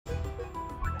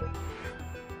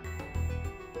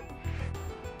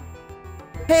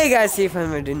Hey guys,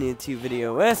 TBFlameYouTube doing a YouTube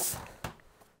video with.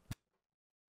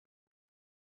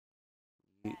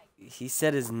 He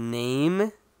said his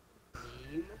name.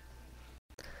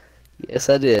 Yes,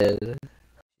 I did.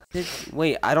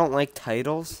 Wait, I don't like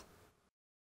titles.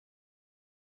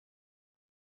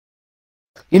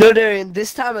 You know, Darian,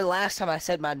 this time and last time I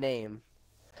said my name.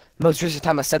 Most recent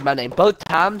time I said my name. Both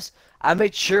times, I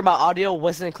made sure my audio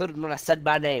wasn't included when I said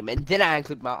my name. And then I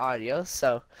included my audio.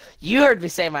 So, you heard me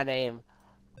say my name.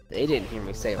 They didn't hear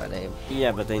me say my name.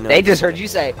 Yeah, but they know. They just heard you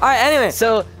say. Alright, anyway.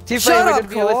 So, Shut up,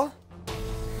 Cole.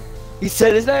 He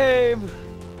said his name.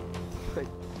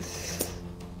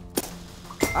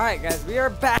 Alright, guys, we are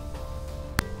back.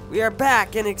 We are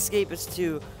back in Escapists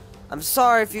 2. I'm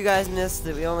sorry if you guys missed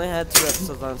it. We only had 2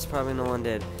 episodes on, so probably no one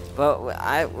did. But we're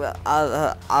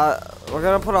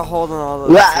gonna put a hold on all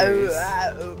those series.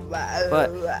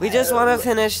 But we just want to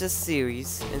finish this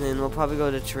series, and then we'll probably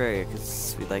go to Terraria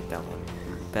because we like that one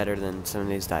better than 7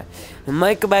 Days Die. We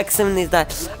might go back 7 Days Die.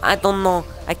 I don't know.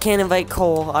 I can't invite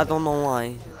Cole. I don't know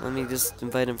why. Let me just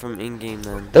invite him from in-game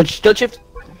then. Don't you have to,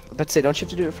 don't you have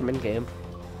to do it from in-game?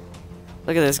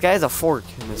 Look at this guy's a fork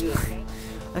in this.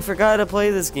 I forgot to play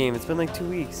this game. It's been like 2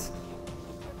 weeks.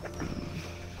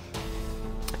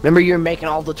 Remember you were making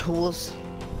all the tools?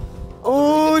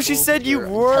 Oh, she said you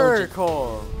were,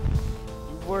 Cole.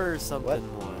 You were something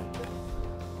more.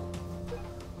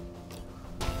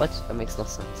 What? That makes no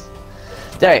sense.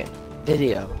 There,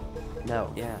 video.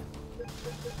 No. Yeah.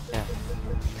 Yeah.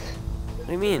 What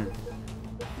do you mean?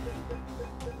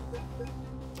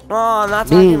 No, I'm not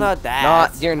talking about that.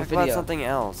 Not during the video. About something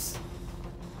else.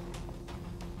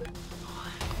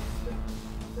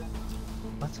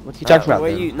 What are you talking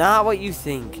about? Not what you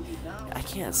think. I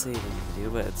can't say it in the video,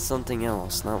 but it's something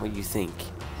else, not what you think.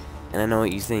 And I know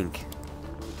what you think.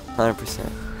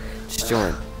 100%. Just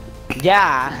join.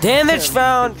 Yeah. Damage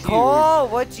found, Cole.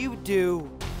 What'd you do?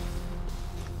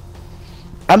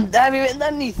 I haven't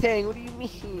done anything. What do you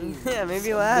mean? Yeah,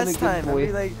 maybe last time.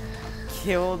 Maybe like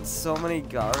killed so many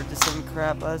guards or some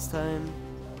crap last time.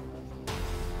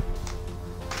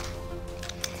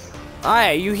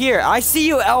 Alright, you here? I see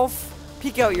you, elf.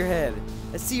 Peek out your head.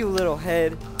 I see you, little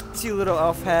head. I see you, little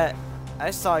elf hat.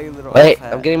 I saw you, little elf hat. Wait,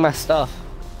 I'm getting my stuff.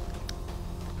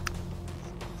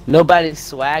 Nobody's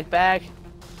swag bag?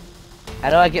 How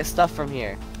do I get stuff from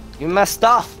here? Give me my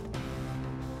stuff!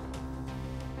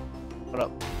 What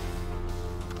up?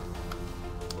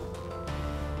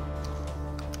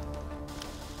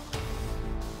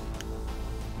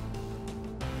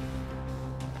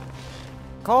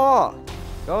 Cole!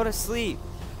 Go to sleep.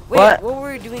 Wait, what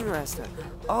were we doing last time?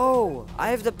 Oh, I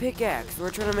have the pickaxe.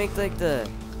 We're trying to make like the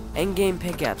endgame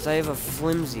pickaxe. I have a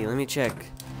flimsy. Let me check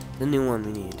the new one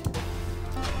we need.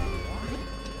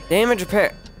 Damage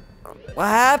repair. What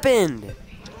happened?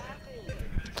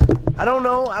 I don't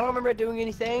know. I don't remember doing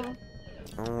anything.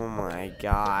 Oh my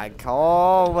god,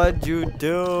 Cole, what'd you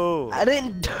do? I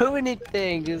didn't do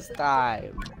anything this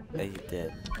time. Yeah, you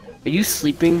did. Are you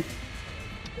sleeping?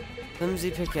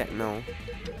 Flimsy pickaxe. No.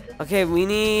 Okay, we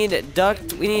need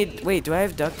duct. Wait, do I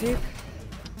have duct tape?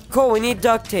 Cole, we need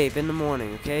duct tape in the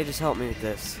morning, okay? Just help me with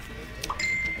this.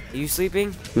 Are you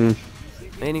sleeping?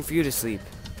 Waiting for you to sleep.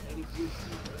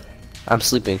 I'm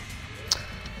sleeping.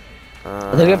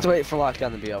 I think we have to wait for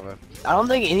lockdown to be over. I don't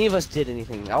think any of us did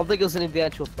anything. I don't think it was any of the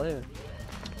actual player.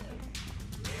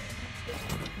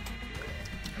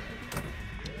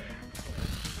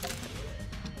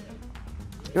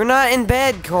 You're not in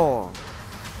bed, Cole.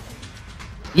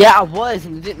 Yeah, I was,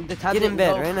 and the time Get in didn't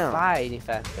bed go right now. by any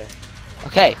faster.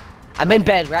 Okay, I'm in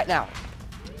bed right now.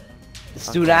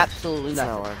 Let's do absolutely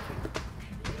nothing.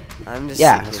 I'm just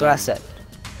that's what I said.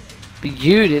 But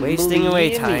you didn't wasting away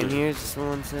believe time me. here, just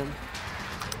one said.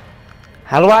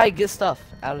 How do I get stuff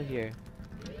out of here?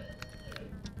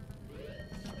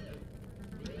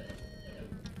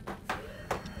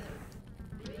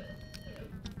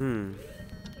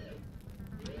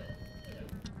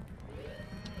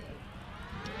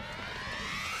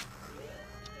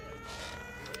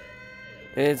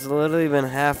 It's literally been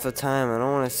half the time. I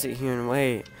don't want to sit here and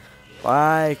wait.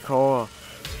 Bye, Cole.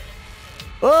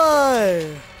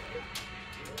 Bye!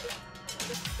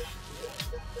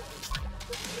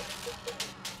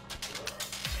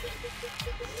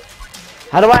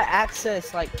 How do I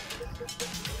access, like...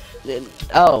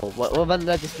 Oh, what button did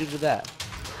I just do with that?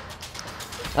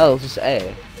 Oh, it's just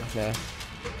A. Okay.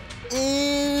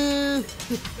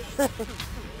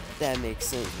 That makes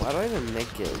sense. Why do I even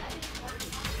make it?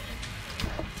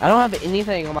 I don't have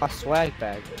anything on my swag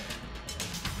bag.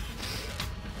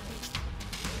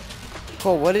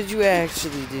 Cole, what did you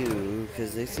actually do?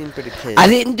 Because they seem pretty pissed. I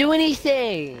didn't do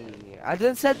anything! I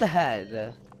didn't say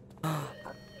that.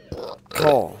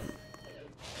 Cole,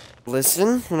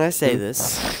 listen when I say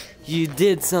this. You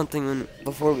did something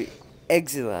before we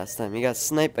exited last time. You got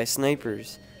sniped by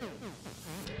snipers.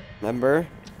 Remember?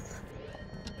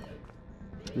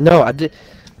 No, I did.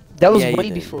 That was Yeah, you way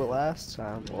did. before last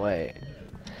time. Wait.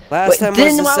 Last time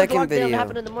was the second video. What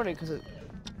happened in the morning? Cause it...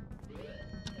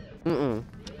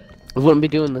 We wouldn't be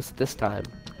doing this time.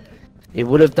 It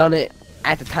would have done it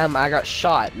at the time I got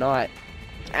shot, not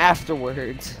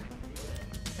afterwards.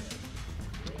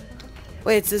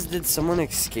 Wait, it says, did someone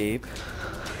escape?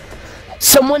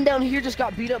 Someone down here just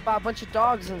got beat up by a bunch of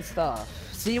dogs and stuff.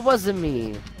 See, it wasn't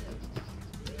me.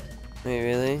 Wait,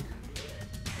 really?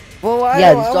 Well, I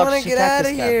Yeah, want to get out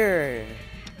of here.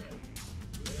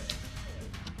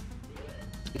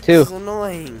 Me too. This is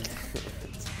annoying.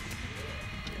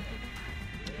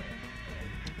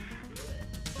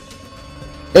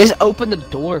 They just opened the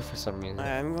door for some reason.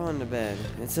 Alright, I'm going to bed.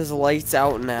 It says lights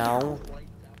out now.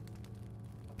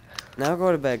 Now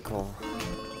go to bed, Cole.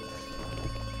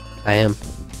 I am.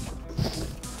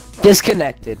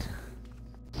 Disconnected.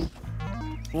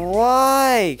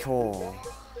 Why, Cole?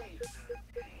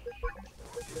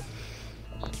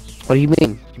 What do you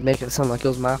mean? You make it sound like it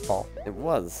was my fault. It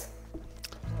was.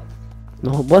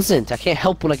 No, it wasn't. I can't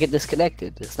help when I get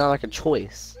disconnected. It's not like a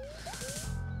choice.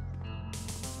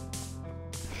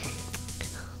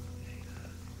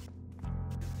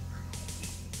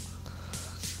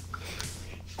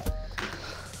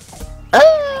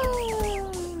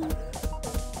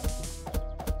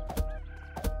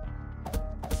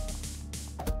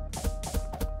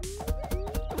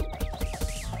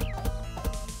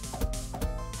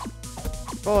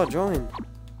 Oh, join.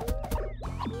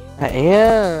 I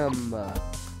am.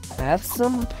 Have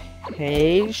some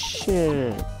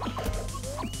patience.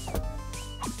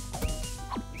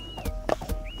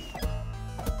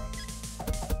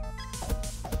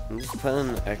 I'm just putting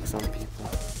an X on people.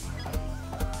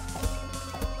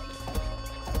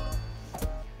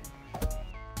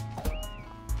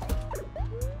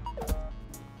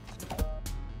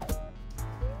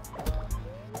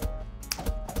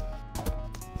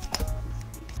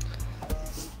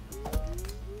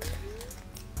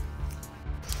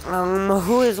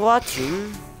 Who is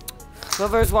watching?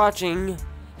 Whoever's watching,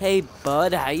 hey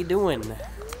bud, how you doing?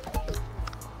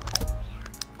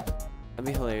 That'd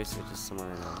be hilarious if just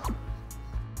someone I know.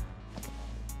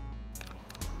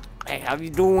 Hey, how you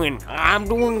doing? I'm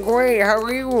doing great, how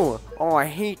are you? Oh, I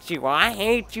hate you, I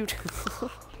hate you too.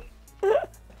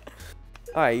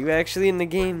 Alright, you actually in the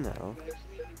game now.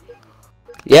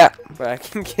 Yeah. But I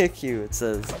can kick you, it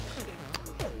says.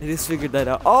 I just figured that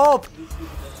out. Oh!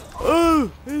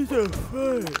 Oh, he's a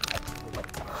fight.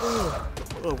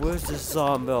 Oh, where's this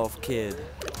zombie elf kid?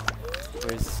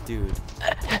 Where's this dude?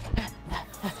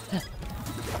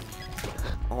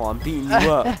 Oh, I'm beating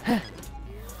you up.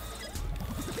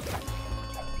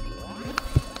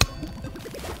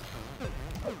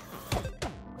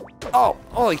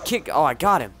 Oh, he kicked. Oh, I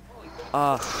got him.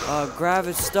 Grab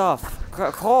his stuff.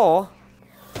 Cole.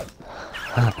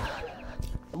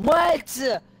 What?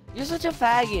 You're such a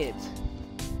faggot.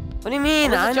 What do you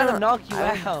mean? I was trying to knock you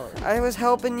out. I was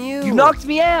helping you. You knocked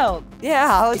me out. Yeah,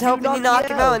 I was helping you knock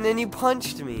him out, out, and then you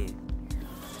punched me.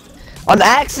 On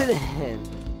accident.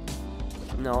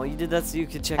 No, you did that so you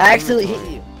could check. I accidentally hit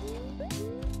you.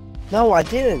 No, I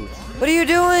didn't. What are you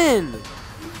doing?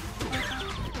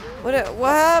 What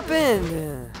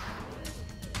happened?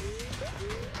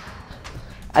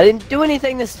 I didn't do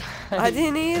anything this time. I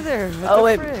didn't either. What Oh, the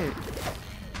wait. frick?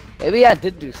 Maybe I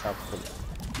did do something.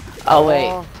 Oh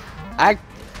wait.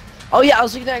 Oh yeah, I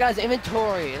was looking at that guy's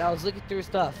inventory and I was looking through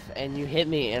stuff and you hit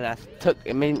me and I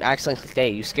accidentally clicked A.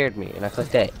 You scared me and I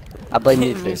clicked A. I blame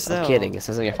you for this. I'm kidding. This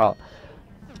isn't your fault.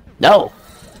 No!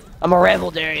 I'm a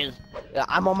rebel, Darian.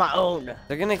 I'm on my own.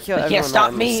 They're gonna kill They everyone can't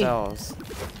stop by me. themselves.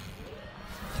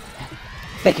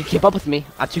 They can keep up with me.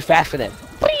 I'm too fast for them.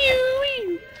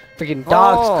 Freaking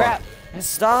dogs, Oh, crap.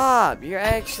 Stop! You're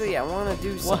actually. I want to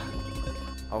do something.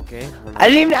 Okay. I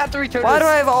didn't even have to return. Why do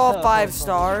I have all stuff. 5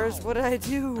 stars? What did I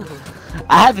do?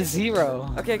 I have a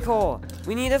 0. Okay, Cole.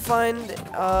 We need to find we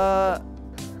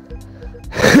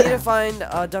need to find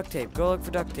duct tape. Go look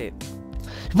for duct tape.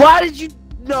 Why did you?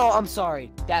 No, I'm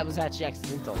sorry. That was actually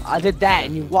accidental. I did that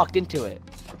and you walked into it.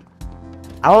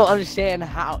 I don't understand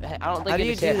how. I don't think you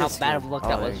understand how bad of a luck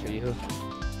that was for you.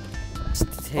 Just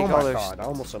take Oh all my their. god! I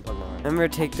almost unplugged my. Remember,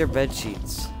 take their bed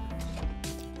sheets.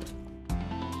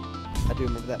 I do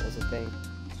remember that was a thing.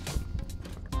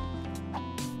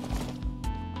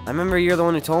 I remember you're the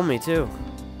one who told me too.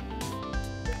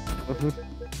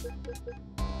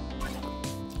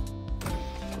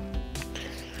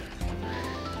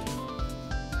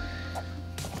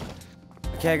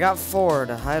 Okay, I got 4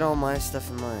 to hide all my stuff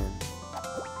in mine.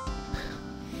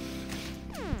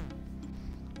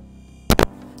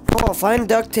 Oh, find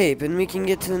duct tape and we can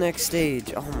get to the next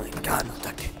stage. Oh my god, no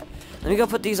duct tape. Let me go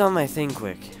put these on my thing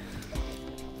quick.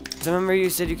 So remember you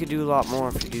said you could do a lot more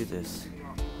if you do this.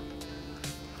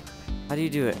 How do you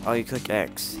do it? Oh, you click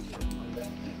X.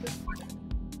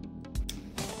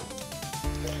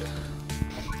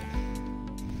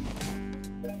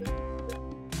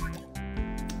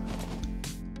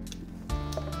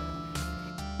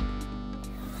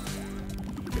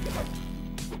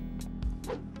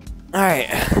 Alright.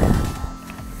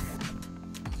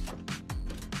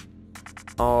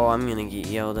 Oh, I'm gonna get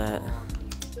yelled at.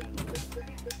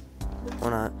 Why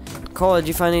not? Cole, did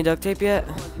you find any duct tape yet?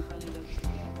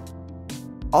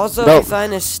 Also, nope. If you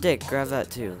find a stick, grab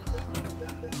that too.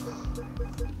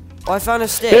 Oh, I found a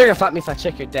stick. You're gonna fight me if I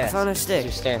check your desk. I found a stick.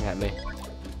 You're staring at me.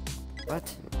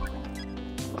 What?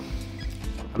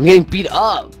 I'm getting beat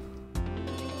up.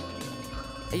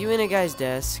 Are you in a guy's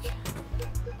desk?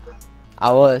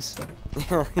 I was.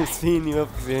 He's beating you up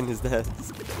if you're in his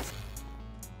desk.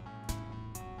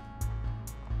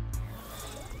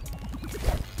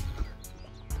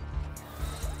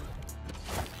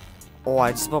 Oh,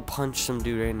 I just about punched some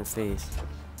dude right in the face.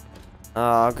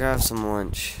 I'll grab some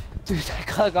lunch. Dude, that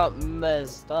guy got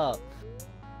messed up.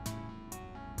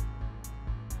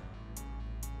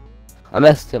 I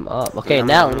messed him up. Okay,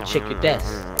 now let me check your desk.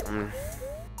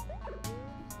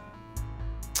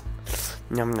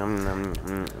 Nom, nom, nom,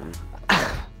 nom.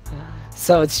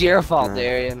 So it's your fault,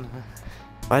 Darian.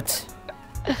 What?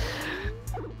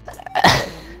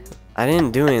 I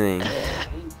didn't do anything.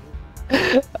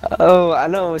 Oh, I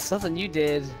know, it's something you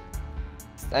did.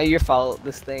 It's not your fault,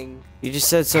 this thing. You just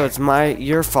said so it's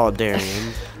your fault,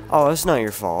 Darian. Oh, it's not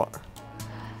your fault.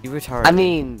 You retarded. I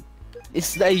mean,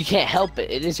 it's that you can't help it.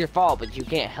 It is your fault, but you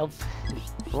can't help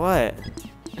it. What?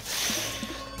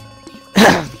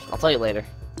 I'll tell you later.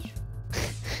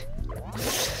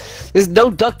 There's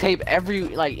no duct tape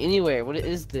anywhere. What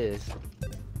is this?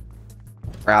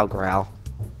 Growl, growl.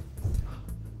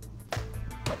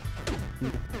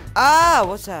 Ah,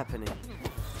 what's happening?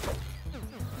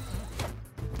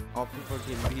 Oh, people are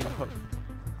getting beat up.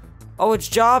 Oh, it's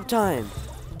job time.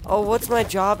 Oh, what's my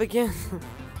job again?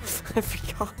 I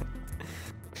forgot.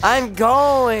 I'm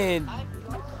going.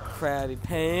 Crabby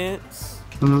pants.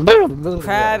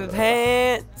 Crabby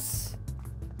pants.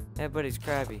 Everybody's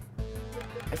crabby.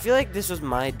 I feel like this was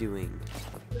my doing.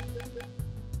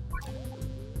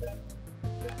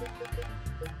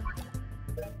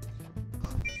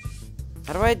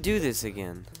 How do I do this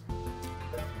again?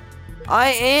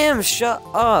 I am! Shut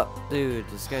up! Dude,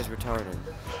 this guy's retarded.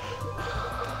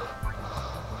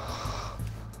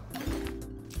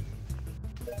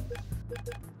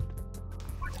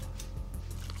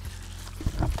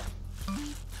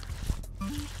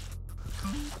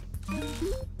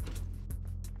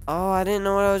 Oh, I didn't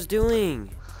know what I was doing.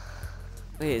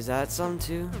 Wait, is that some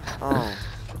too? Oh.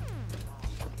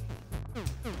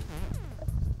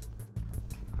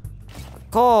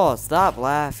 Cole, stop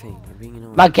laughing. You're being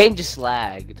annoying. My game just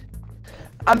lagged.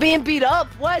 I'm being beat up.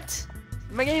 What?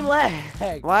 My game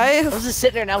lagged. Why? I was just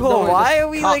sitting there and I was Cole, why are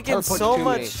we like in teleport so to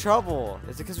much me. trouble?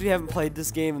 Is it because we haven't played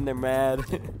this game and they're mad?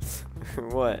 Or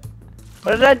what?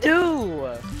 What did I do?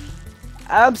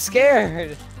 I'm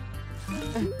scared.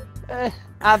 I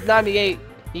have 98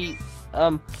 heat.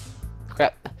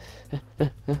 Crap.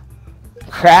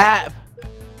 Crap.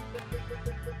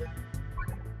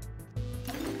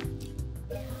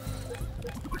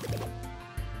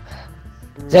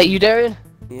 Is that you, Darian?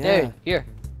 Yeah. Darian, here.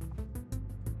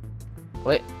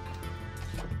 Wait.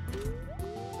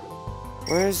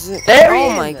 Where is it?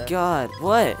 Darian! Oh my god,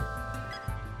 what?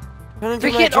 Trying to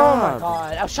do my Freaking, oh my job.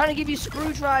 god. I was trying to give you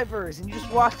screwdrivers and you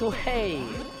just walked away.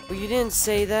 Well, you didn't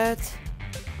say that.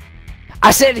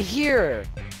 I said here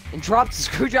and dropped the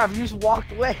screwdriver. You just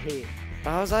walked away.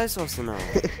 How was I supposed to know?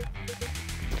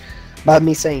 By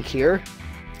me saying here?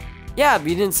 Yeah, but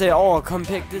you didn't say, oh, I'll come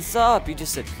pick this up. You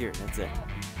just said here. That's it.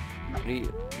 What do you?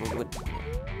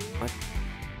 What?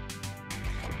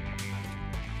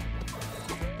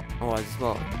 Oh,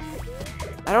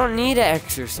 I don't need to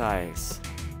exercise.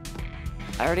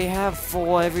 I already have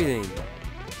full everything.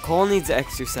 Cole needs to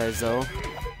exercise though.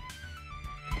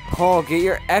 Cole, get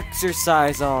your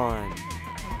exercise on.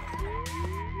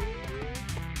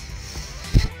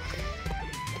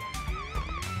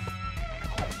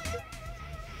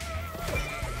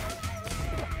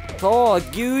 Cole,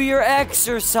 do your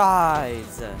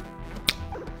exercise.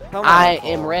 Come on, I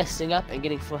Cole. am resting up and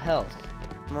getting full health.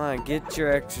 Come on, get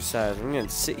your exercise. I'm gonna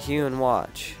sit here and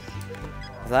watch.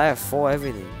 'Cause I have full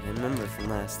everything. I remember from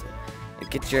last time.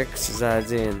 Get your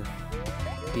exercise in,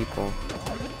 people.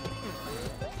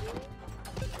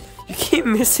 You keep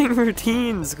missing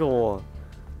routines, Cole.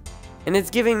 And it's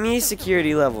giving me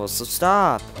security levels, so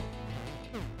stop.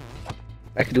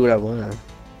 I can do what I want.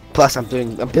 Plus, I'm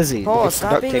busy. Cole, It's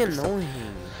stop duct being tape and stuff. annoying.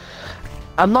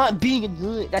 I'm not being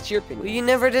annoying. That's your opinion. Well, you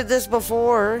never did this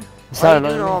before. It's Why are not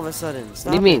you doing annoying. all of a sudden?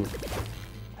 Stop What do you mean?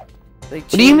 Like, What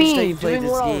do you change how mean? you play Doing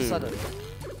this what all of a game. sudden?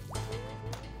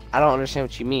 I don't understand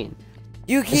what you mean.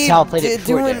 You This is keep how I played it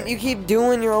before, doing Derek. you keep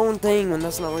doing your own thing when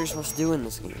that's not what you're supposed to do in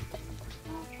this game.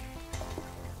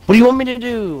 What do you want me to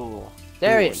do?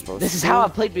 There You're it. supposed This to is do how I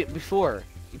it. played it before.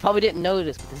 You probably didn't know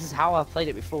this, but this is how I played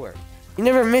it before. You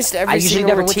never missed every I usually single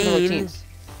never went through the routine. routines.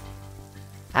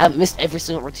 I haven't missed every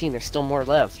single routine. There's still more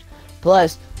left.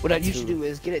 Plus, what I usually do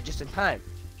is get it just in time.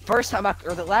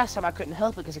 The last time I couldn't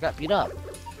help it because I got beat up.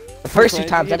 The first two Why'd you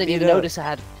times I get didn't beat even up? notice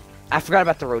I forgot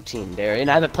about the routine there, and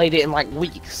I haven't played it in like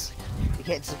weeks. You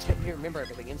can't just expect me to remember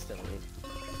everything instantly.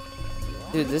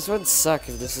 Dude, this would suck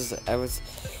if this is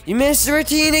You missed the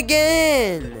routine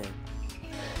again!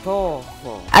 Cole.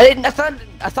 I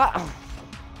thought.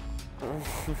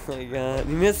 Oh my god.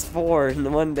 You missed 4 in the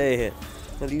one day.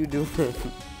 What are you doing?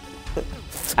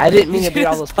 I didn't mean You to beat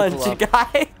all those just people punch a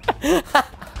up. guy?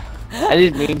 I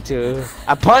didn't mean to.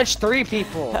 I punched 3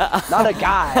 people, not a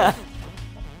guy.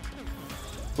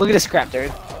 Look at this crap,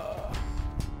 dude.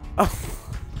 Oh.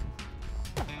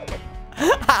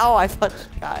 Ow, I punched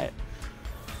a guy.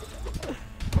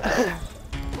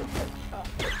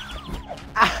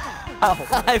 Ow.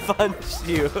 I punched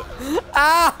you.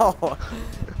 Ow!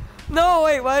 No,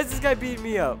 wait, why is this guy beating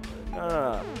me up?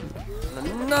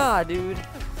 Nah, dude.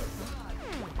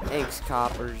 Thanks,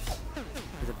 coppers.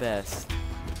 You're the best.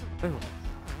 Ooh.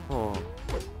 Whoa.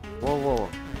 Whoa, whoa.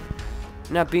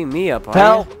 You're not beating me up, are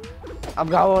Help! you? I'm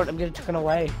getting taken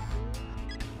away.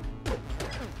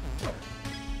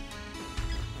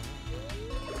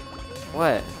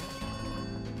 What?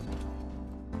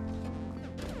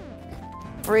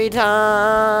 Free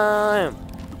time!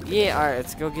 Yeah, alright,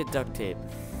 let's go get duct tape.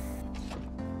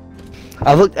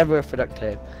 I looked everywhere for duct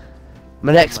tape.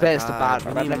 My next Oh bet is to buy.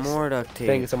 we My need next more duct thing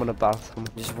tape. is someone to buy some.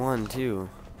 Just one, too.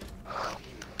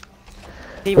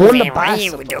 I want to buy What are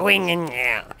you some. doing in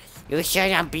there? You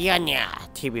shouldn't be in there.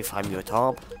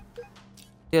 TBFlameYouTube. What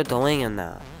are you doing in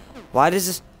there? Why does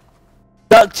this...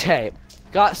 Duct tape.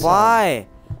 Got some. Why?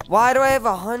 Why do I have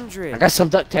I 100? got some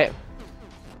duct tape.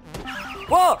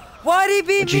 Whoa! Why'd he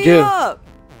beat What'd you me do? up?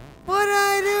 What'd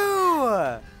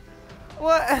I do?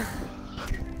 What?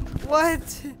 What?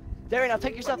 Darren, I'll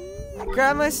take your stuff.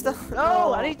 Grab my stuff.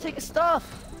 No, I need to take your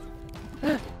stuff.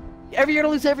 You're gonna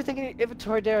lose everything in your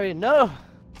inventory, Darian. No.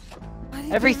 Why'd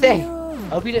he Everything. beat me I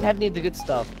up? hope you didn't have any of the good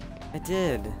stuff. I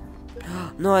did.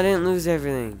 No, I didn't lose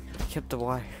everything. I kept the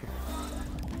wire.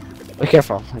 Be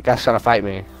careful. The guy's trying to fight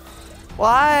me.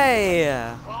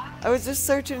 Why? I was just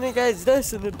searching the guy's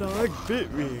desk and the dog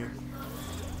bit me.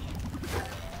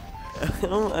 I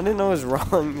didn't know it was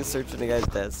wrong to search in the guy's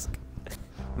desk.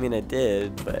 I mean, I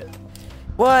did, but...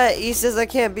 What? He says I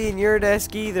can't be in your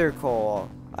desk either, Cole.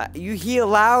 He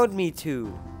allowed me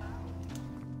to.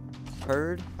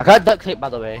 Heard? I got duct tape, by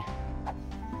the way.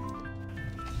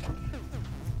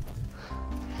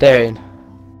 Darian.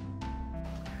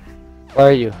 Where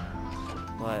are you?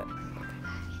 What?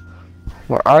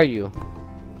 Where are you?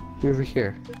 You're over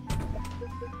here.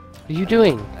 What are you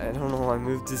doing? I don't know. I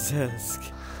moved his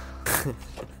desk.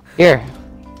 Here.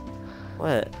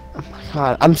 What? Oh my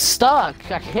god, I'm stuck.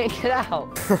 I can't get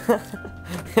out.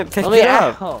 Pick Let me it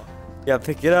up. out. Yeah,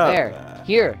 pick it up. There.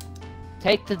 Here.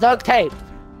 Take the duct tape.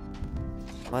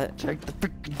 What? Take the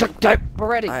freaking duct tape. We're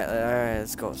ready. Alright,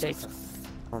 let's go. Take-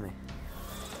 Follow me.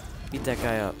 Beat that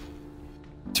guy up.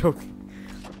 Choke.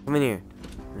 Come in here.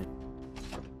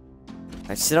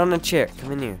 Alright, sit on the chair.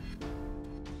 Come in here.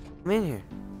 Come in here.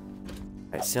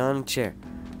 Alright, sit on the chair.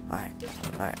 Alright.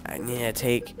 Alright, I need to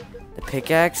take the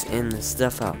pickaxe and the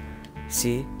stuff out.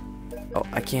 See? Oh,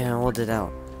 I can't hold it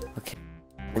out. Okay.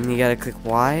 Then you gotta click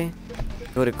Y.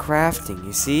 Go to crafting,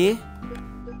 you see?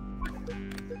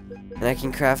 And I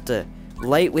can craft a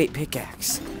lightweight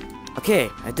pickaxe. Okay,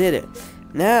 I did it.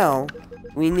 Now,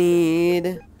 we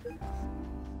need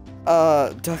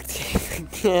duct tape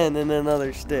again and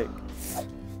another stick.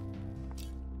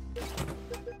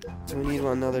 So we need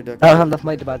another duct I don't tape. have enough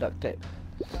money to buy duct tape.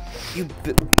 You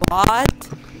bought?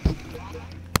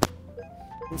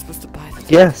 I'm supposed to buy the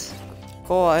tape. Yes.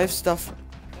 Cole, I have stuff.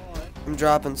 I'm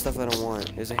dropping stuff I don't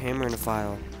want. There's a hammer and a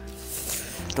file.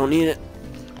 Don't need it.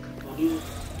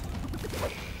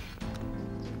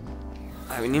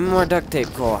 Alright, we need more duct tape,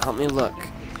 Cole. Help me look.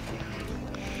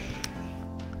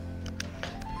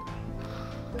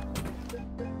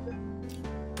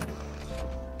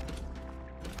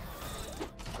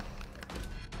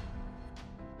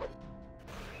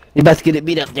 You about to get it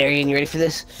beat up, Darian? You ready for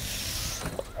this?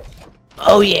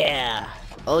 Oh yeah.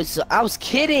 Oh, so I was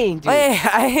kidding, dude. Wait,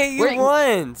 I hit you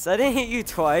once. I didn't hit you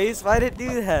twice. Why did it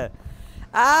do that?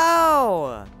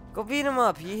 Ow! Go beat him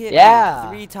up. He hit me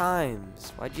 3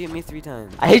 times. Why'd you hit me 3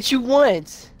 times? I hit you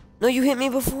once. No, you hit me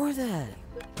before that.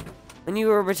 When you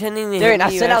were pretending to Darian, hit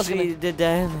me, I said you I was actually gonna... did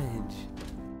damage.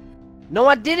 No,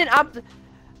 I didn't.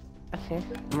 Okay,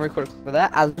 I'm recording for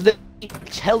that. I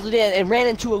held it in and ran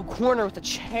into a corner with a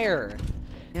chair.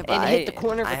 Yeah, and hit the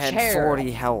corner of a chair. I had 40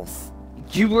 health.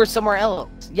 You were somewhere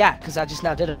else. Yeah, because I just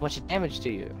now did a bunch of damage to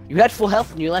you. You had full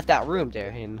health and you left that room,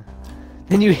 Darian.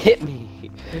 Then you hit me.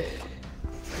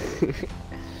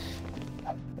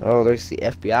 Oh, there's the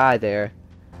FBI there.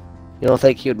 You don't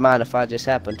think he would mind if I just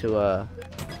happened to,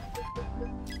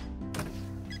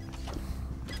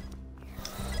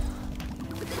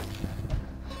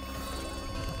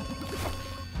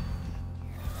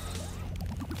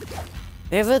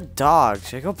 They have a dog.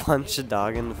 Should I go punch the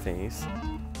dog in the face?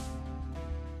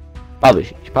 Probably,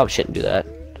 you probably shouldn't do that.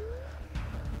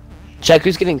 Check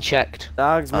who's getting checked.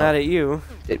 Dog's mad at you.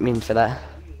 Didn't mean for that.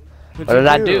 What did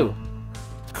I do?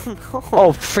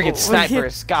 Oh, freaking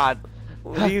snipers! God.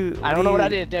 I don't know what I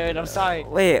did, Darian. I'm sorry.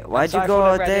 Wait, why'd you go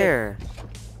out there?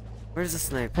 Where's the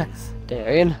snipers?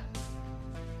 Darian?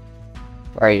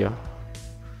 Where are you?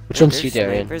 Which one's you,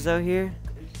 Darian? Snipers out here?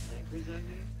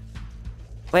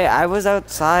 Wait, I was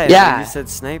outside. Yeah. You said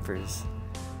snipers.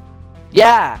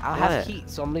 Yeah, I'll have heat,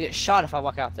 so I'm gonna get shot if I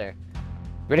walk out there.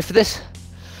 Ready for this?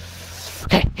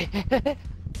 Okay.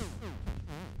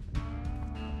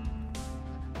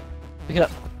 Pick it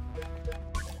up.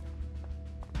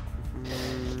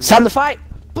 It's time to fight!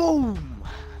 Boom!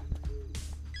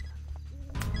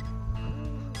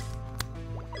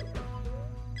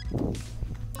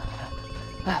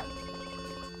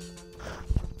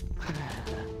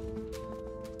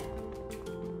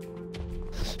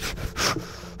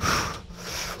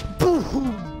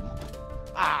 Boom!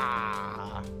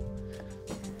 Ah!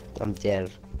 I'm dead.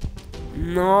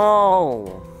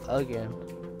 No! Again.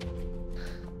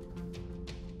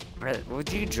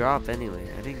 What'd you drop anyway?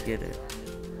 I didn't get it.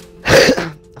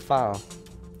 A file.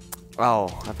 Oh,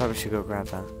 I probably should go grab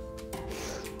that.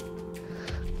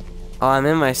 Oh, I'm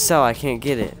in my cell. I can't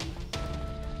get it.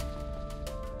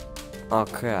 Oh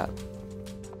crap.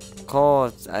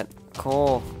 Cole,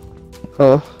 Cole.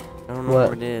 Huh? I don't know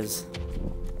where it is.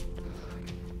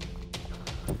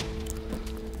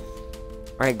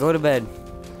 Alright, go to bed.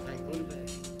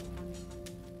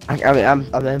 I'm going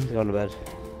to bed.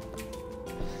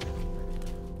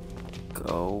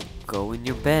 Go in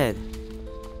your bed.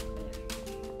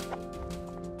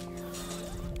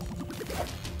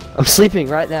 I'm sleeping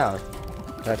right now.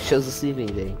 That shows the sleeping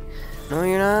thing. No,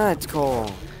 you're not,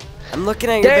 Cole. I'm looking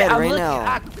at your bed right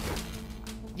now.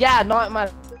 Yeah, not in my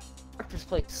breakfast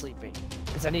plate sleeping.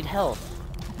 Because I need health.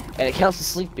 And it counts as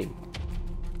sleeping.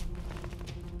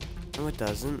 No, it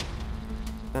doesn't.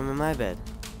 I'm in my bed.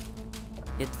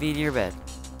 You have to be to your bed.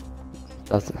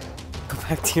 Doesn't. Go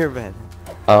back to your bed.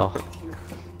 Oh.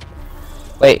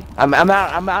 Wait, I'm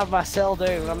out of my cell,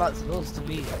 dude. I'm not supposed to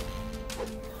be.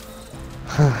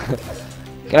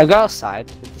 Can I go outside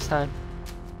at this time?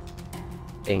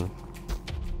 Dang.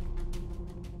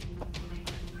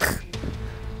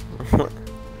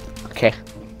 Okay.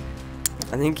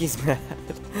 I think he's mad.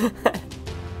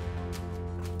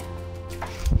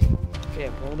 Okay,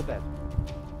 I'm going to bed.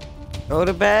 Go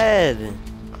to bed.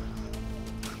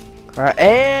 Alright,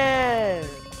 and...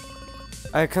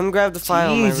 Alright, come grab the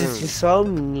file in my room. Jesus, you're so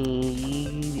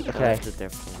needy. Okay. I left it there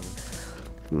for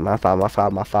you. My file.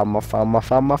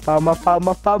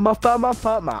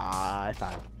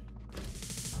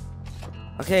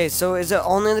 Okay, so is it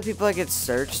only the people that get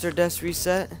searched their desk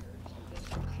reset?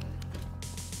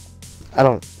 I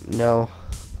don't know.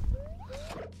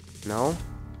 No?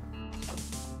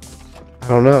 I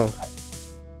don't know.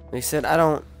 They said I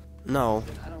don't know.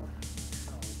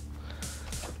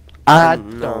 I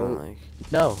No, don't like...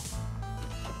 know.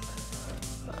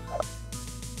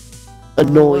 A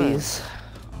noise.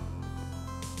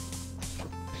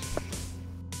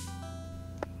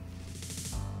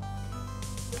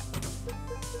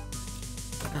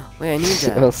 Wait, I need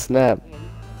that. Oh snap.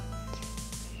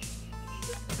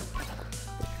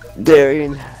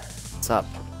 Darian. What's up?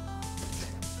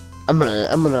 I'm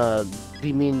gonna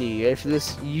be mean to you. After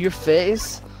this, your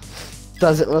face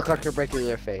doesn't look like your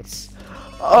regular face.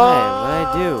 Why? What'd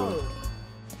I do?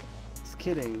 Just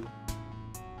kidding.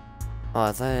 Oh,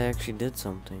 I thought I actually did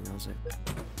something. I was like...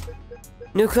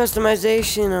 New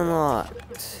customization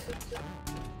unlocked.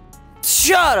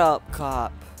 Shut up,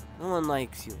 cop. No one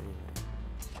likes you anyway.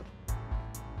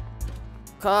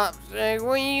 Cops, like,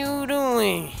 what are you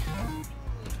doing?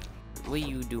 What are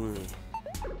you doing?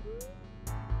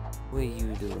 What are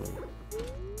you doing?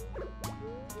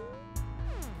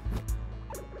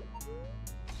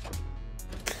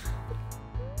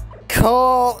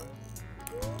 Cole,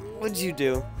 what'd you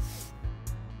do?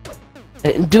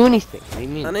 I didn't do anything. What do you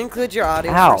mean? Uninclude your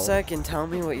audio Ow. for a sec and tell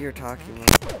me what you're talking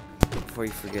about before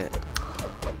you forget.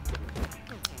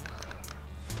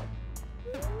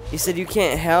 You said you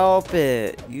can't help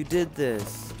it. You did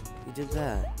this. You did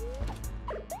that.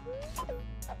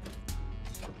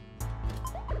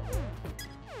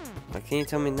 Why can't you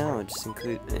tell me now? Just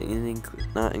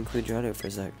not include your audio for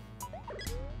a sec.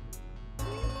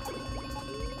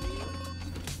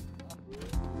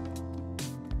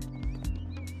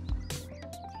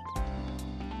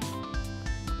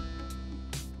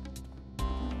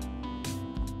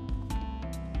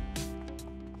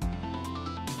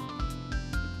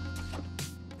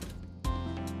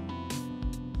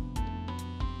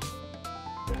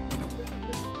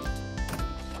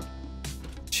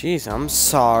 Jeez, I'm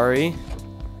sorry.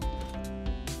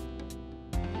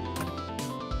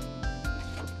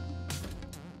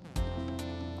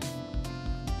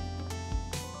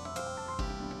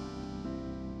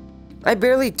 I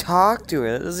barely talk to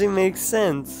her. That doesn't even make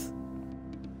sense.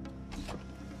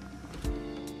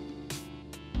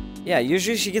 Yeah,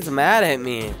 usually she gets mad at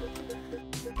me.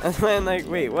 And then I'm like,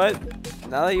 wait, what?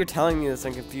 Now that you're telling me this,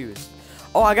 I'm confused.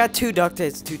 Oh, I got 2 duct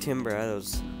tapes, 2 timber.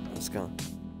 Let's go.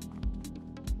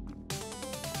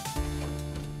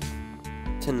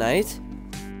 Tonight?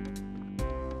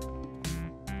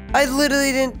 I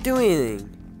literally didn't do anything.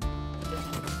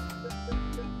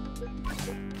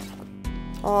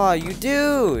 Aw, you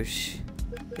douche.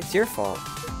 It's your fault.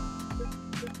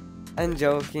 I'm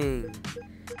joking.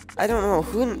 I don't know.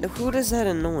 Who does that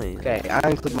annoy? Okay, I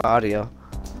include my audio.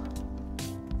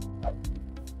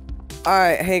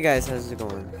 Alright, hey guys, how's it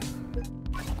going?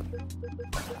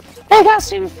 Hey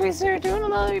guys, TBFreeze doing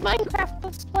another Minecraft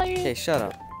Let's Play. Hey, shut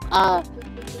up.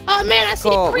 Oh man, I see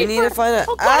a Cole, creeper. we need to find a-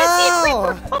 Oh god, I see a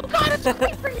Ow! creeper. Oh god, it's a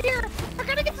creeper here. I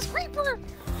gotta get this creeper.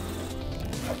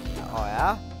 Oh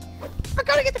yeah? I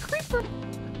gotta get the creeper.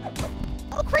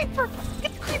 Oh creeper,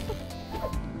 get the creeper.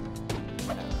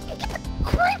 Get the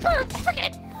creeper,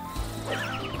 freaking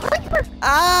creeper.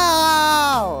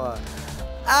 Ow!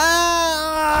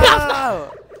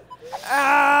 Ow!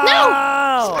 No,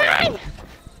 Ow! it's mine.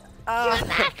 Give it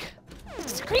back.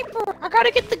 It's a creeper. I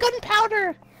gotta get the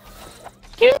gunpowder.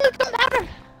 Give me the gunpowder.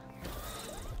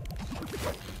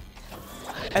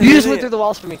 You just went through the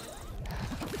walls for me.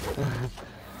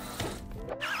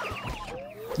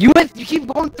 You keep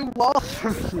going through walls for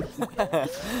me. I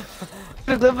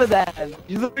live with that.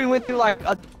 You literally went through like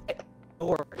a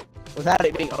door without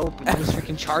it being open. You just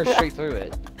freaking charged straight through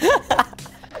it.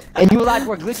 And you were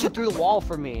glitching through the wall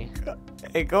for me.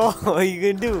 Hey, Cole, what are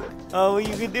you gonna do? Oh, what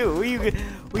you gonna do?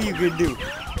 What you gonna do?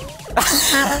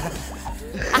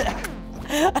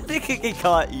 I think I get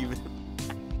caught even.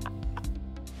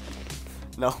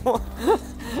 No.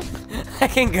 I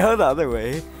can go the other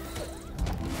way.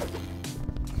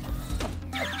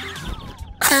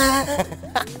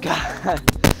 God.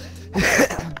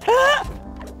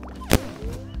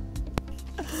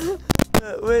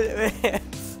 Wait.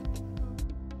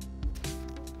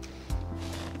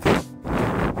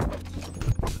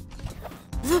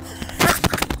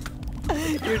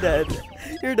 You're dead.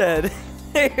 You're dead.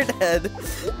 You're dead.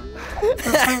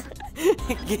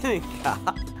 Getting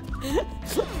caught.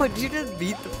 Would you just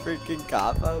beat the freaking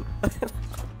cop up?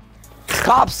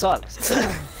 Cop sucks.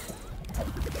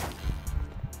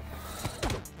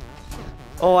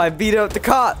 Oh, I beat up the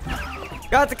cop.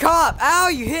 Got the cop. Ow,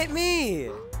 you hit me.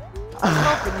 I'm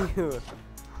helping you.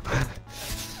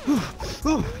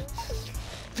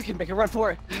 Freaking make a run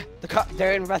for it. The cop,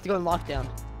 they're about to go in lockdown.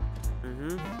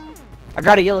 Mm-hmm. I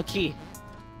got a yellow key.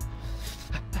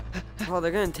 Oh,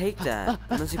 they're gonna take that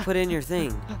unless you put it in your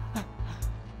thing.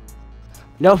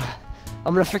 Nope.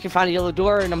 I'm gonna freaking find a yellow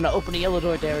door and I'm gonna open a yellow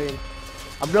door, Darian.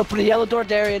 I'm gonna open a yellow door,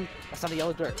 Darian. That's not a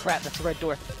yellow door. Crap, that's a red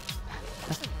door.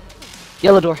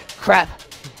 Yellow door. Crap.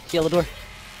 Yellow door.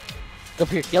 Go up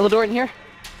here. Yellow door in here?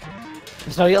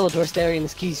 There's no yellow doors, Darian.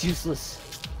 This key's useless.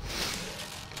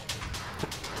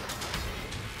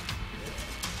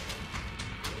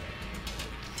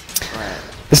 Right.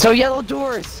 There's no yellow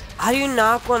doors. How do you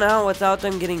knock one out without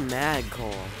them getting mad,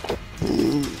 Cole?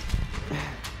 I'm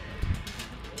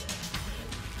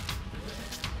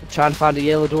trying to find a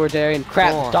yellow door, Darian.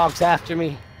 Crap, Oh. dog's after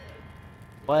me.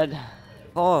 What?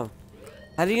 Oh,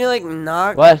 how do you like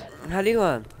knock? What? How do you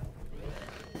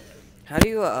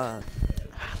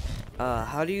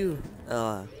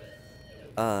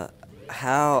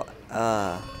How,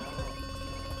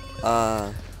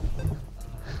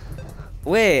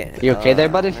 wait. You okay there,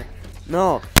 buddy?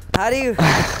 No. How do you,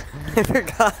 I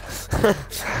forgot.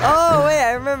 Oh, wait,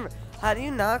 I remember. How do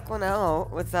you knock one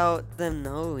out without them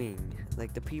knowing?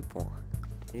 Like the people.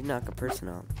 How do you knock a person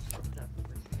out?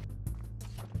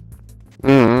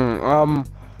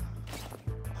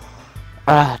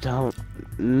 I don't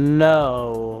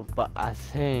know, but I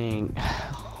think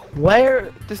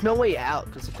where there's no way out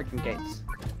because the freaking gates.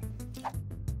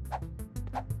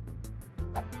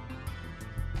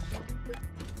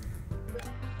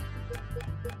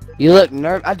 You look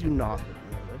nervous. I do not look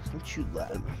nervous. Don't you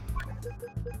let him.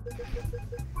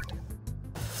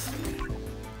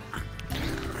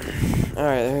 All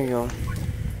right, there you go.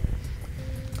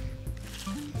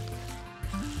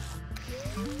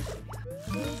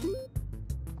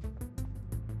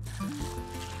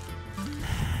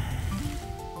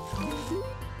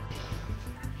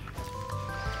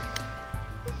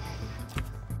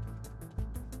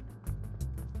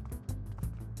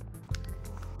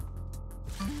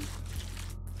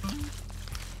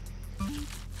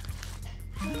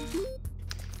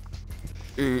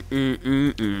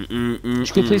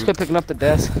 Could you please quit picking up the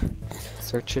desk?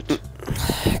 Search it.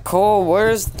 Cole,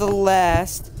 where's the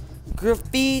last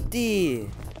graffiti?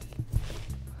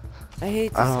 I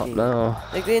hate this I don't game. know.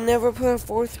 Like they never put a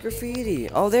fourth graffiti.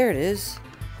 Oh, there it is.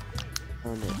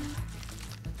 Found it.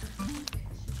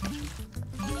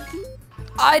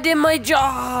 I did my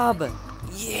job.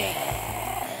 Yeah.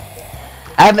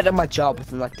 I haven't done my job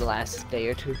within like the last day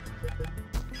or two. You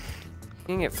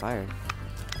can get fired.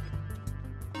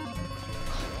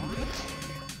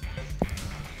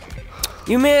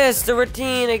 You missed the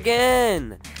routine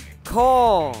again!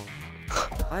 Cole!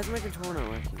 Why is my controller not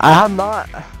working? I'm not.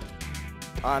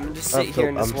 I'm gonna just sit here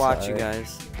and just watch you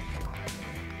guys.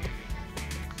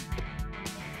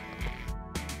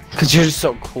 Cause you're just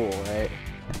so cool, right?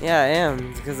 Yeah, I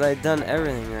am, because I've done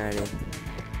everything already.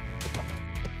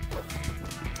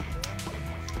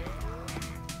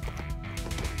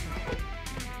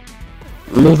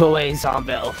 Move away,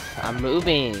 zombie. I'm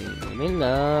moving. Leave me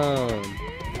alone.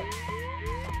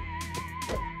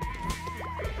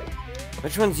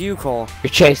 Which one's you, Cole?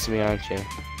 You're chasing me, aren't you?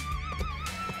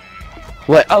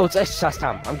 What? Oh, it's exercise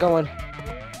time. I'm going.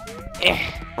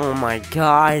 Oh my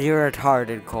god, you're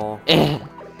retarded, Cole.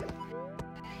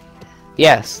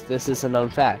 Yes, this is a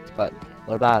known fact, but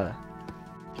what about it?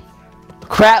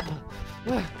 Crap!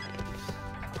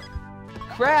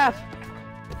 Crap!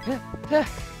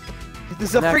 This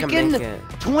is a freaking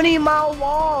 20-mile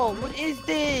wall! What is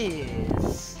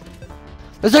this?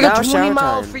 There's like a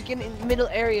 20-mile freaking middle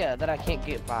area that I can't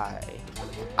get by.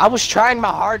 I was trying my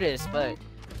hardest, but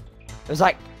there's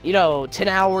like, you know, 10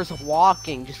 hours of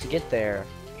walking just to get there.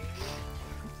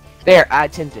 There, I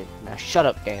attempted. Now shut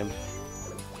up, game.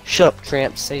 Shut up,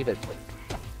 tramp. Save it.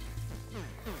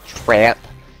 Tramp.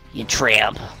 You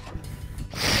tramp.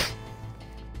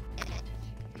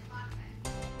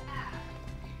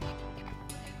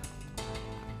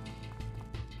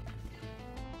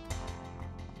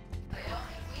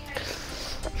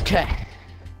 Okay.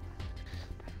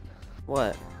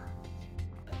 What?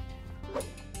 What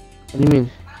do you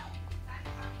mean?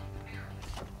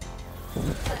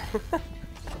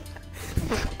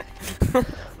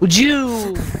 Would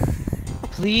you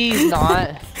please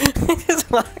not?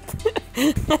 Just walked.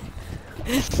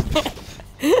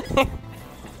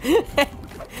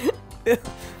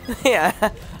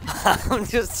 Yeah, I'm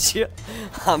just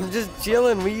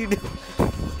chilling. What you do?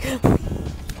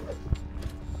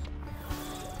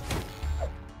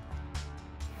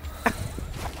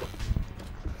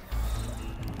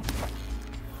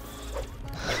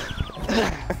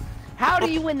 How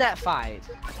do you win that fight?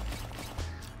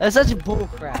 That's such a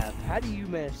bullcrap. How do you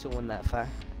manage to win that fight?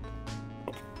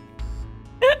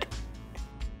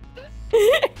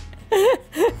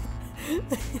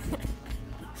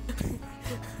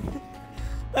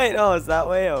 Wait, no, it's that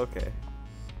way? Okay.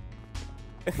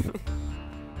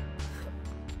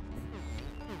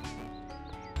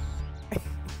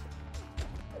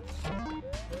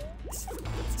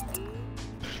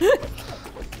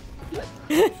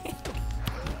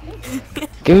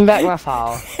 Give me back my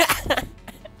file.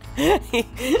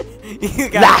 You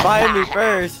gotta find me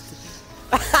first.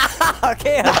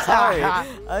 Okay, I'm sorry.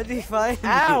 How'd you find me?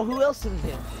 Ow, who else is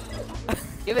here?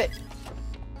 Give it.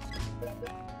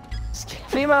 Just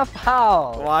give me my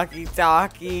file.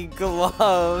 Walkie-talkie,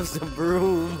 gloves, a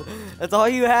broom. That's all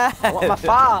you had. I want my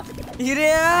file. You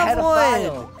didn't have a one.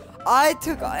 file. I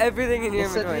took everything in your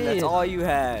Yes, I inventory. That's did. all you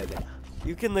had.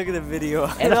 You can look at the video.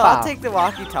 And a No, I'll file. take the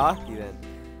walkie-talkie then.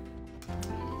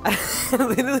 I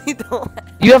literally don't.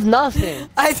 You have nothing.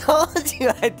 I told you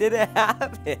I didn't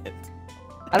have it.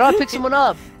 How do I pick someone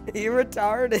up? You're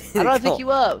retarded. How do I pick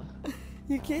you up?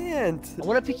 You can't. I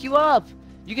want to pick you up.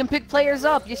 You can pick players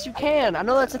up. Yes, you can. I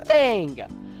know that's a thing.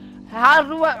 How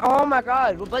do I? Oh my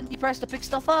God! What button do you press to pick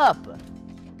stuff up?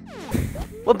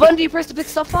 What button do you press to pick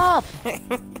stuff up?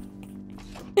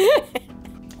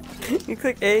 You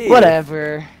click A.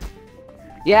 Whatever.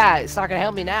 Yeah, it's not gonna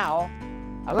help me now.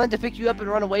 I wanted to pick you up and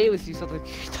run away with you so the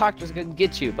doctors couldn't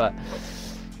get you, but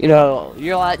you know,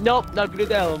 you're like, nope, not gonna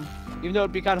tell him. Even though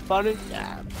it'd be kind of funny.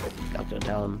 Yeah, I'm not gonna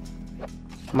tell him. Oh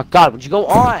my God, would you go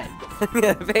on? I'm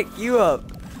gonna pick you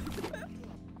up.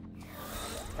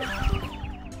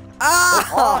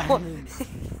 Oh!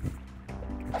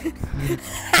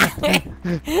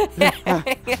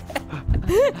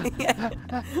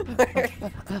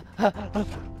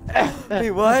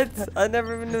 Wait, what? I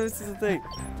never even knew this was a thing.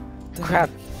 Crap.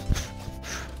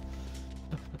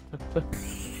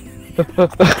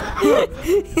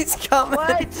 He's coming.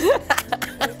 What?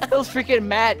 That was freaking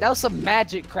that was some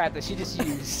magic crap that she just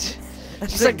used.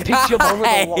 She's like picks you up over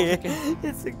the wall.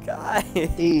 It's a guy.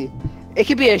 It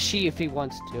could be a she if he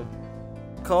wants to.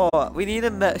 Cole, we need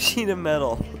a sheet of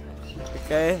metal.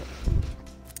 Okay?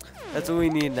 That's what we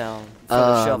need now for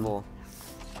the shovel.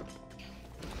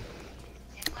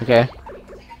 Okay.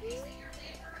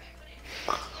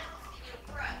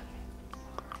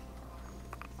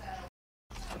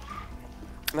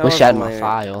 Wish I had my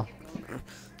file.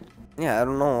 Yeah, I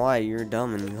don't know why you're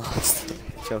dumb and you lost it.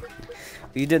 Joking.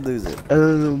 But you did lose it.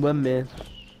 One minute.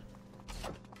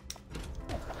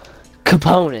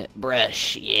 Component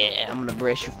brush. Yeah, I'm gonna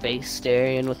brush your face,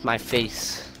 staring with my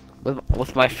face.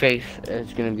 With my face,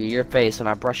 it's gonna be your face, and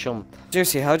I brush them.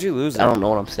 Seriously, how'd you lose it? I don't know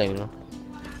what I'm saying.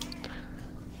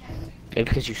 Maybe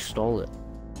because you stole it.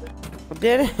 I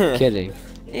didn't. Kidding.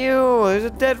 Ew, there's a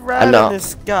dead rat in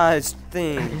this guy's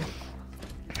thing.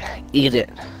 Eat it.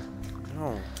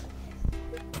 No.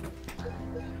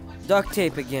 Duct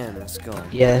tape again. Let's go.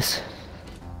 Yes.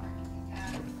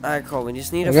 Alright, Cole, we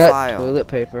just need a got file. Toilet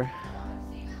paper.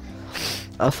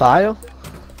 A file?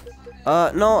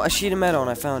 No, a sheet of metal, and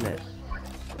I found it.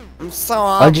 I'm so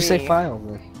Why'd happy. you say file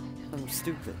then? I'm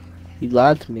stupid. You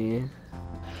lied to me.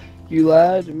 You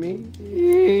lied to me.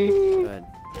 Good.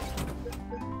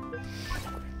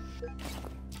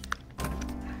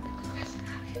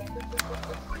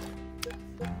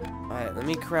 Alright, let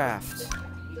me craft.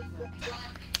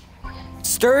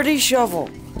 Sturdy shovel!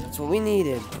 That's what we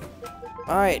needed.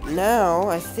 Alright, now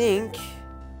I think.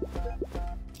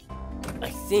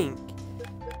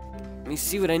 Let me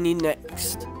see what I need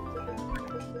next.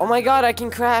 Oh my God, I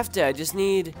can craft it. I just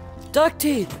need duct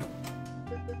tape.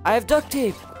 I have duct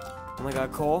tape. Oh my God,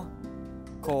 Cole.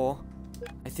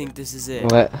 I think this is it.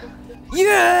 What?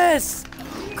 Yes!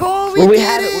 Cole, we did it!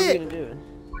 What are we gonna do?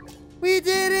 We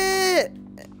did it!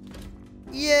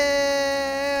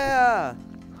 Yeah!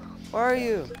 Where are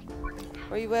you?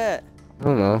 Where you at? I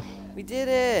don't know. We did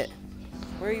it!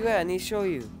 Where are you at? I need to show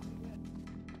you.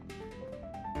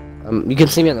 You can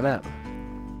see me on the map.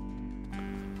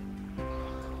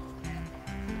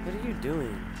 What are you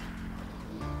doing?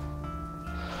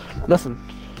 Nothing.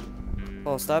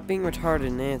 Oh, stop being retarded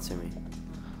and answer me.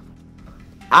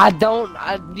 What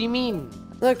do you mean?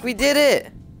 Look, we did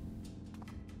it!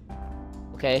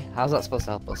 Okay, how's that supposed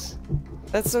to help us?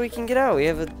 That's so we can get out. We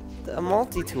have a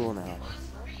multi-tool now.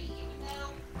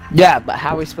 Yeah, but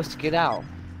how are we supposed to get out?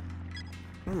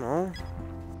 I don't know.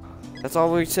 That's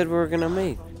all we said we were gonna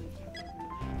make.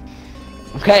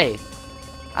 Okay,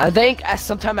 I think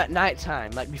sometime at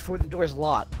nighttime, like before the door's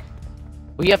locked,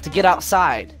 we have to get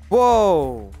outside.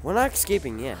 Whoa! We're not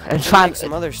escaping yet. And find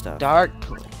some other stuff. Dark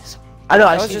place. I know,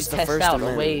 I That was just just the need to test first out a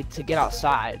amendment. way to get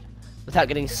outside without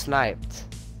getting sniped.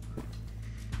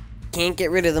 Can't get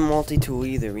rid of the multi-tool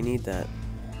either. We need that.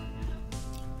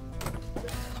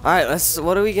 Alright,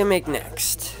 what are we gonna make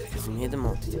next? Because we need the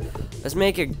multi-tool. Let's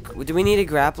make do we need a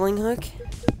grappling hook?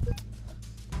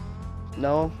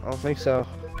 No, I don't think so.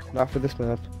 Not for this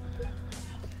map.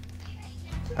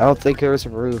 I don't think there was a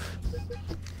roof.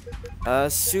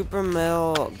 Super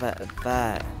metal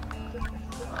bat.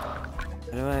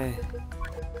 How do I?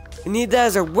 We need that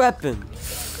as a weapon.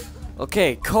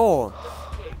 Okay, Cole.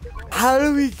 How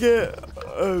do we get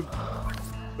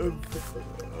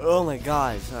oh my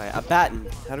God, sorry, a baton.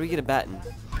 How do we get a baton?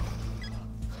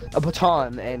 A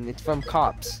baton, and it's from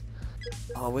cops.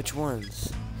 Oh, which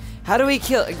ones? How do we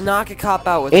knock a cop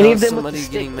out without Any of them somebody with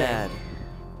the getting stick mad?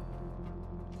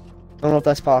 I don't know if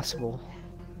that's possible.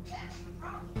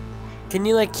 Can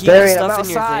you like keep Darian, stuff I'm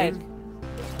in your outside. thing?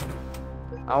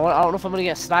 I don't know if I'm gonna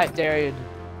get sniped, Darian.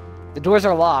 The doors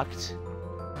are locked.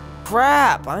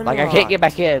 crap! I'm Like, I can't get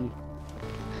back in.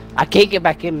 I can't get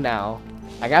back in now.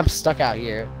 Like, I'm stuck out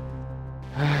here.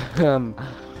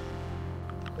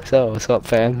 So, what's up,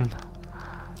 fam?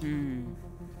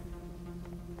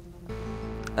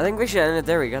 I think we should end it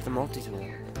there. We got the multi-tool.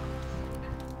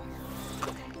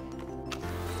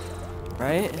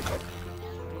 Right?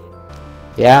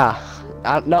 Yeah.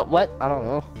 No, what? I don't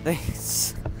know.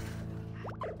 Thanks.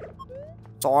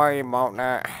 Sorry about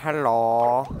that.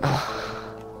 Hello.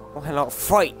 Oh, hello.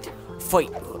 Fight. Fight.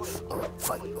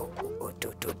 Fight.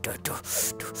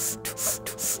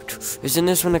 Isn't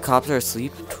this when the cops are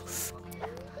asleep?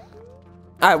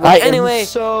 Alright, well, anyway,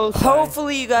 so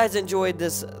hopefully you guys enjoyed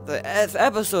this,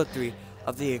 episode 3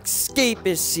 of the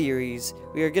Escapist series.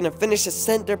 We are gonna finish the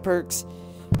center perks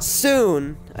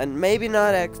soon, and maybe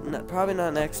probably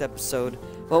not next episode.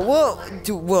 But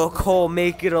will Cole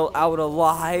make it out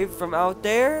alive from out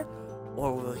there,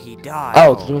 or will he die?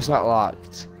 Oh, the door's not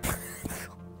locked.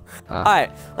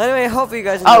 Alright, anyway, hopefully you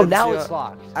guys enjoyed Oh, this now video. it's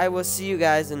locked. I will see you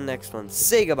guys in the next one.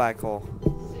 Say goodbye, Cole.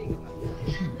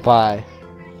 Bye.